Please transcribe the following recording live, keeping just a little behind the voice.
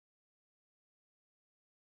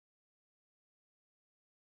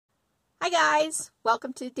Hi guys,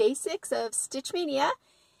 welcome to day 6 of Stitch Mania.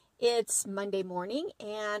 It's Monday morning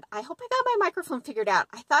and I hope I got my microphone figured out.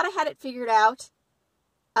 I thought I had it figured out,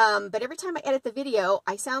 but every time I edit the video,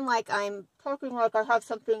 I sound like I'm talking like I have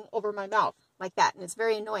something over my mouth, like that, and it's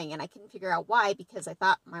very annoying, and I couldn't figure out why because I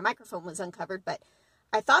thought my microphone was uncovered, but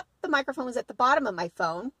I thought the microphone was at the bottom of my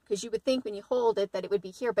phone, because you would think when you hold it that it would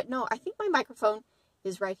be here, but no, I think my microphone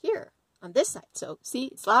is right here on this side. So see,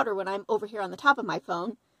 it's louder when I'm over here on the top of my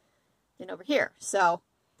phone than over here. So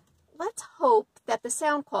let's hope that the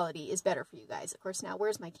sound quality is better for you guys. Of course, now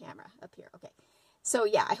where's my camera? Up here. Okay. So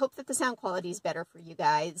yeah, I hope that the sound quality is better for you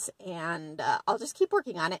guys, and I'll just keep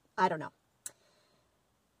working on it. I don't know.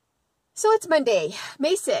 So it's Monday,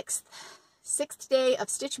 May 6th, 6th day of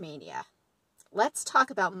Stitch Mania. Let's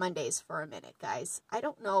talk about Mondays for a minute, guys. I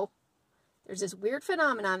don't know. There's this weird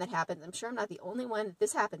phenomenon that happens. I'm sure I'm not the only one that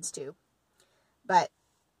this happens to, but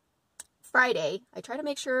Friday, I try to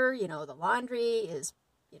make sure, the laundry is,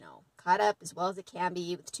 caught up as well as it can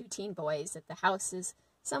be with 2 teen boys, that the house is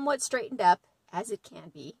somewhat straightened up as it can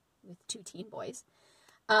be with 2 teen boys.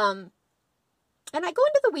 And I go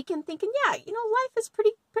into the weekend thinking, yeah, life is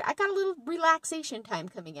pretty, I got a little relaxation time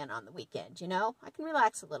coming in on the weekend, I can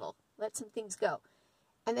relax a little, let some things go.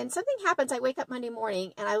 And then something happens. I wake up Monday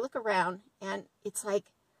morning and I look around and it's like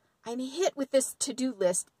I'm hit with this to-do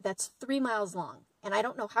list that's 3 miles long. And I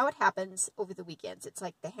don't know how it happens over the weekends. It's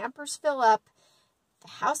like the hampers fill up, the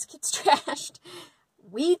house gets trashed,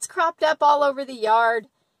 weeds cropped up all over the yard,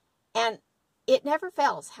 and it never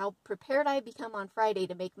fails how prepared I become on Friday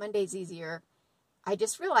to make Mondays easier. I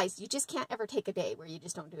just realized you just can't ever take a day where you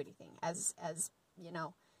just don't do anything. As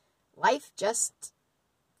life just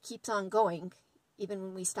keeps on going even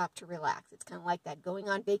when we stop to relax. It's kind of like that going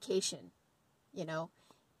on vacation,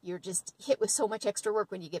 You're just hit with so much extra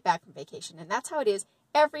work when you get back from vacation. And that's how it is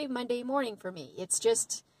every Monday morning for me. It's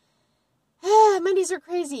just, Mondays are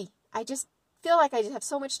crazy. I just feel like I just have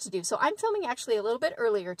so much to do. So I'm filming actually a little bit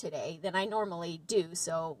earlier today than I normally do.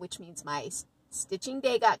 So, which means my stitching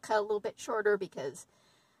day got cut a little bit shorter because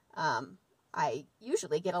I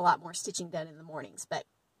usually get a lot more stitching done in the mornings. But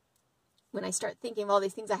when I start thinking of all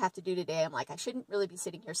these things I have to do today, I'm like, I shouldn't really be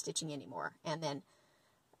sitting here stitching anymore. And then,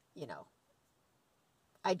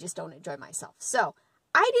 I just don't enjoy myself. So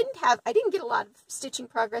I didn't get a lot of stitching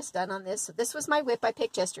progress done on this. So this was my whip I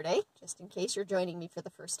picked yesterday, just in case you're joining me for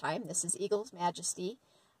the first time. This is Eagle's Majesty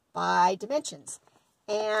by Dimensions.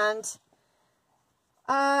 And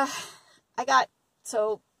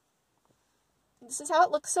so this is how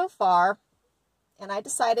it looks so far. And I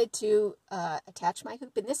decided to attach my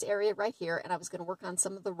hoop in this area right here, and I was going to work on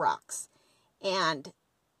some of the rocks. And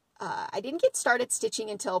I didn't get started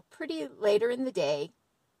stitching until pretty later in the day.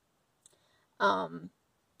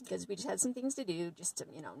 Because we just had some things to do, just to,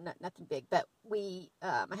 nothing big. But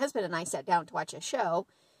my husband and I sat down to watch a show,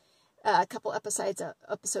 a couple episodes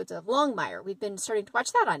of Longmire. We've been starting to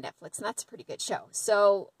watch that on Netflix, and that's a pretty good show.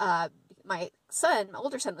 So my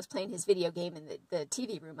older son, was playing his video game in the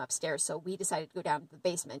TV room upstairs, so we decided to go down to the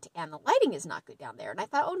basement, and the lighting is not good down there. And I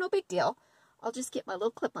thought, oh, no big deal. I'll just get my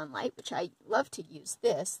little clip-on light, which I love to use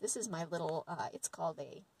this. This is my little,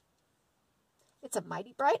 it's a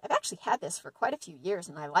Mighty Bright. I've actually had this for quite a few years,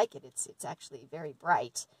 and I like it. It's actually very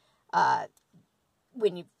bright.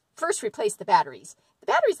 When you first replace the batteries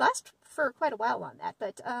last for quite a while on that,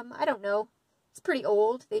 but I don't know. It's pretty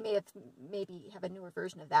old. They maybe have a newer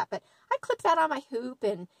version of that, but I clip that on my hoop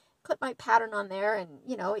and clip my pattern on there, and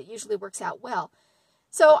it usually works out well.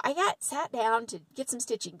 So I sat down to get some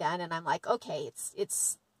stitching done, and I'm like, okay,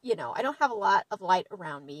 it's I don't have a lot of light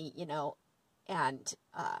around me, and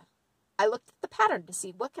I looked at the pattern to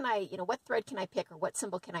see what thread can I pick, or what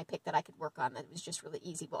symbol can I pick that I could work on that was just really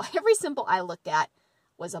easy. Well, every symbol I looked at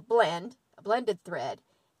was a blended thread,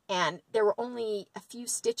 and there were only a few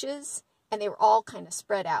stitches, and they were all kind of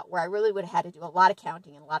spread out, where I really would have had to do a lot of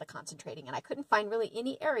counting and a lot of concentrating, and I couldn't find really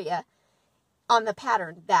any area on the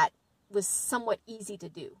pattern that was somewhat easy to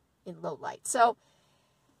do in low light. So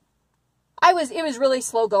it was really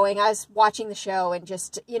slow going. I was watching the show and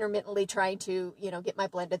just intermittently trying to, get my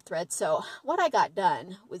blended thread. So what I got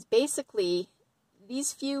done was basically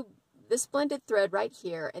this blended thread right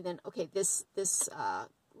here. And then, okay, this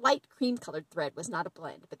light cream colored thread was not a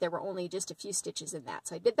blend, but there were only just a few stitches in that.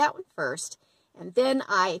 So I did that one first. And then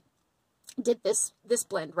I did this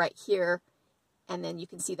blend right here. And then you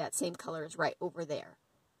can see that same color is right over there.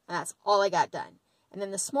 And that's all I got done. And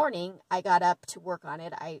then this morning, I got up to work on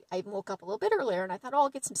it. I woke up a little bit earlier, and I thought, oh, I'll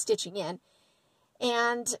get some stitching in.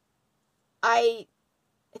 And I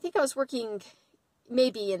think I was working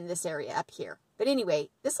maybe in this area up here. But anyway,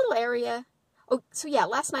 this little area, Oh, so yeah,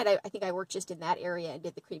 last night I think I worked just in that area and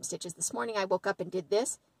did the cream stitches. This morning I woke up and did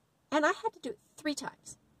this, and I had to do it 3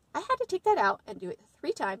 times. I had to take that out and do it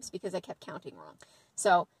 3 times because I kept counting wrong.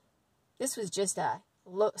 So this was just a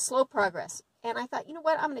slow progress. And I thought, you know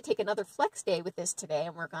what, I'm going to take another flex day with this today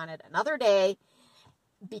and work on it another day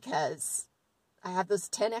because I have those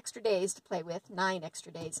 10 extra days to play with, 9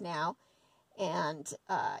 extra days now. And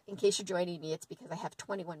in case you're joining me, it's because I have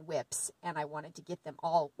 21 whips, and I wanted to get them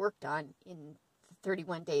all worked on in the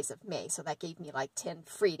 31 days of May. So that gave me like 10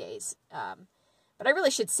 free days. But I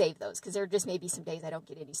really should save those because there just may be some days I don't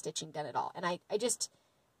get any stitching done at all. And I just,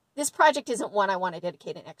 this project isn't one I want to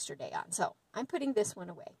dedicate an extra day on. So I'm putting this one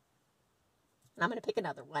away. And I'm going to pick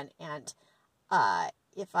another one. And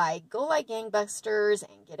if I go like gangbusters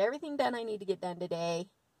and get everything done I need to get done today,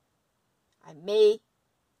 I may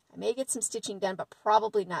get some stitching done, but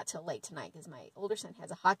probably not till late tonight because my older son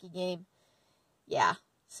has a hockey game. Yeah,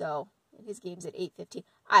 so and his game's at 8:15.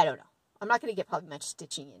 I don't know. I'm not going to get probably much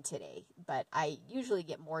stitching in today, but I usually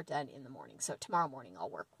get more done in the morning. So tomorrow morning I'll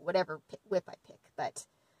work whatever whip I pick. But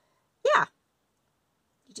yeah,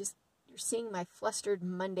 you're seeing my flustered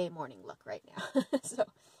Monday morning look right now. So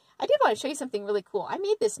I did want to show you something really cool. I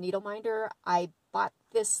made this needle minder. I bought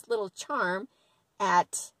this little charm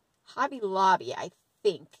at Hobby Lobby. I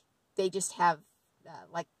think they just have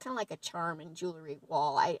kind of like a charm and jewelry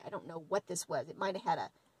wall. I don't know what this was. It might have had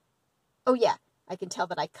oh yeah, I can tell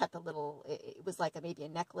that I cut the little, it was like maybe a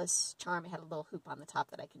necklace charm. It had a little hoop on the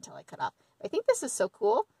top that I can tell I cut off. I think this is so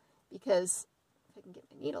cool because if I can get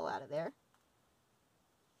my needle out of there,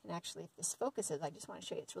 and actually if this focuses, I just want to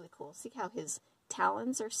show you, it's really cool. See how his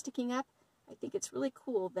talons are sticking up? I think it's really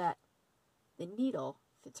cool that the needle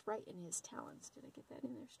fits right in his talons. Did I get that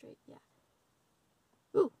in there straight? Yeah.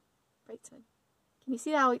 Ooh, bright sun. Can you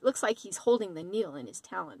see how it looks like he's holding the needle in his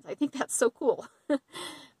talons? I think that's so cool.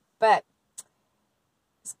 But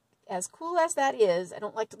as cool as that is, I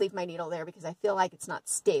don't like to leave my needle there because I feel like it's not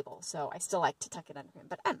stable. So I still like to tuck it under him.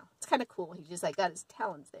 But I don't know. It's kind of cool. He just like got his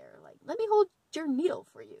talons there. Like, let me hold your needle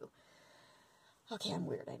for you. Okay, I'm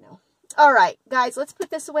weird, I know. All right, guys, let's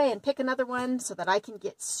put this away and pick another one so that I can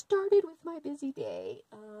get started with my busy day.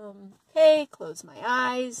 Okay, close my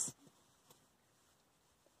eyes.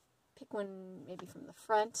 Pick one maybe from the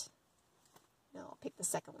front. No, I'll pick the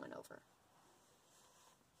second one over.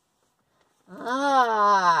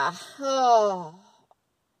 Oh.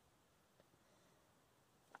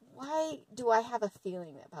 Why do I have a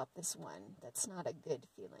feeling about this one that's not a good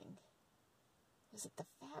feeling? Was it the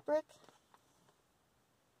fabric?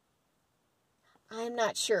 I'm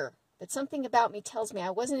not sure, but something about me tells me I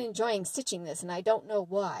wasn't enjoying stitching this, and I don't know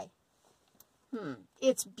why.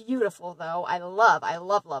 It's beautiful, though. I love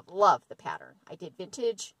the pattern. I did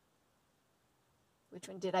vintage. Which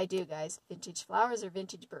one did I do, guys? Vintage flowers or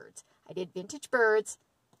vintage birds? I did vintage birds,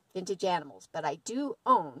 vintage animals, but I do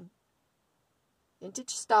own vintage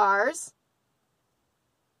stars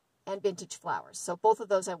and vintage flowers. So both of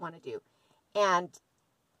those I want to do. And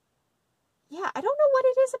yeah, I don't know what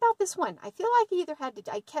it is about this one. I feel like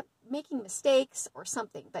I kept making mistakes or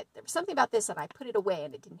something, but there was something about this and I put it away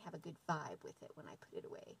and it didn't have a good vibe with it when I put it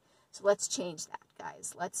away. So let's change that,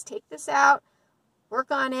 guys. Let's take this out,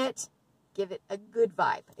 work on it, give it a good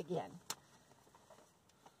vibe again.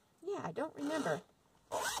 Yeah, I don't remember.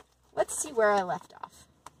 Let's see where I left off.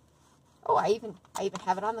 Oh, I even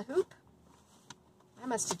have it on the hoop. I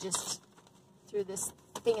must have just threw this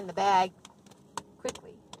thing in the bag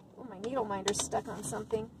quickly. Oh, my needle minder's stuck on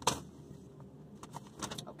something.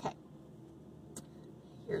 Okay.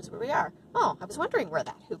 Here's where we are. Oh, I was wondering where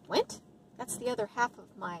that hoop went. That's the other half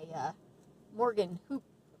of my Morgan hoop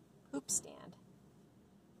stand.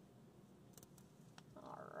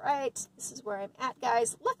 Alright, this is where I'm at,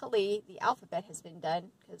 guys. Luckily, the alphabet has been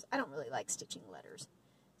done because I don't really like stitching letters.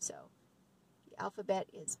 So, the alphabet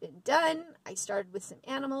has been done. I started with some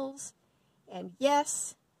animals. And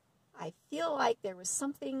yes, I feel like there was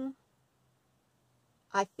something,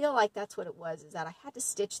 I feel like that's what it was, is that I had to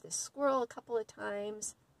stitch this squirrel a couple of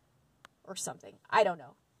times or something. I don't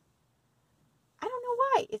know. I don't know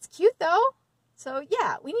why. It's cute though. So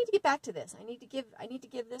yeah, we need to get back to this. I need to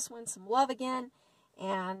give this one some love again.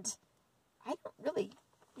 And I don't really,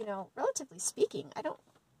 relatively speaking, I don't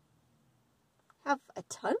have a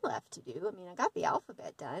ton left to do. I mean, I got the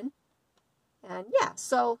alphabet done. And yeah,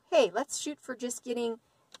 so hey, let's shoot for just getting,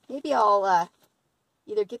 maybe I'll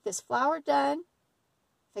either get this flower done.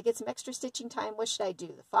 If I get some extra stitching time, what should I do?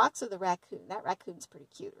 The fox or the raccoon? That raccoon's pretty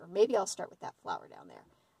cute. Or maybe I'll start with that flower down there.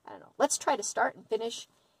 I don't know. Let's try to start and finish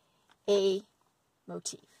a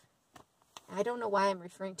motif. I don't know why I'm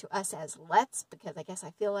referring to us as let's, because I guess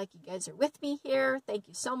I feel like you guys are with me here. Thank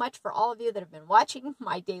you so much for all of you that have been watching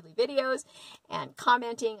my daily videos and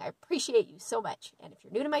commenting. I appreciate you so much. And if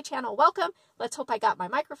you're new to my channel, welcome. Let's hope I got my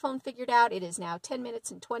microphone figured out. It is now 10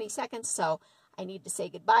 minutes and 20 seconds, so I need to say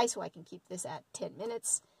goodbye so I can keep this at 10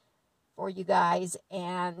 minutes for you guys.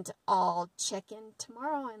 And I'll check in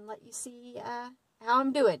tomorrow and let you see how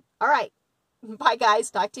I'm doing. All right. Bye,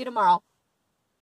 guys. Talk to you tomorrow.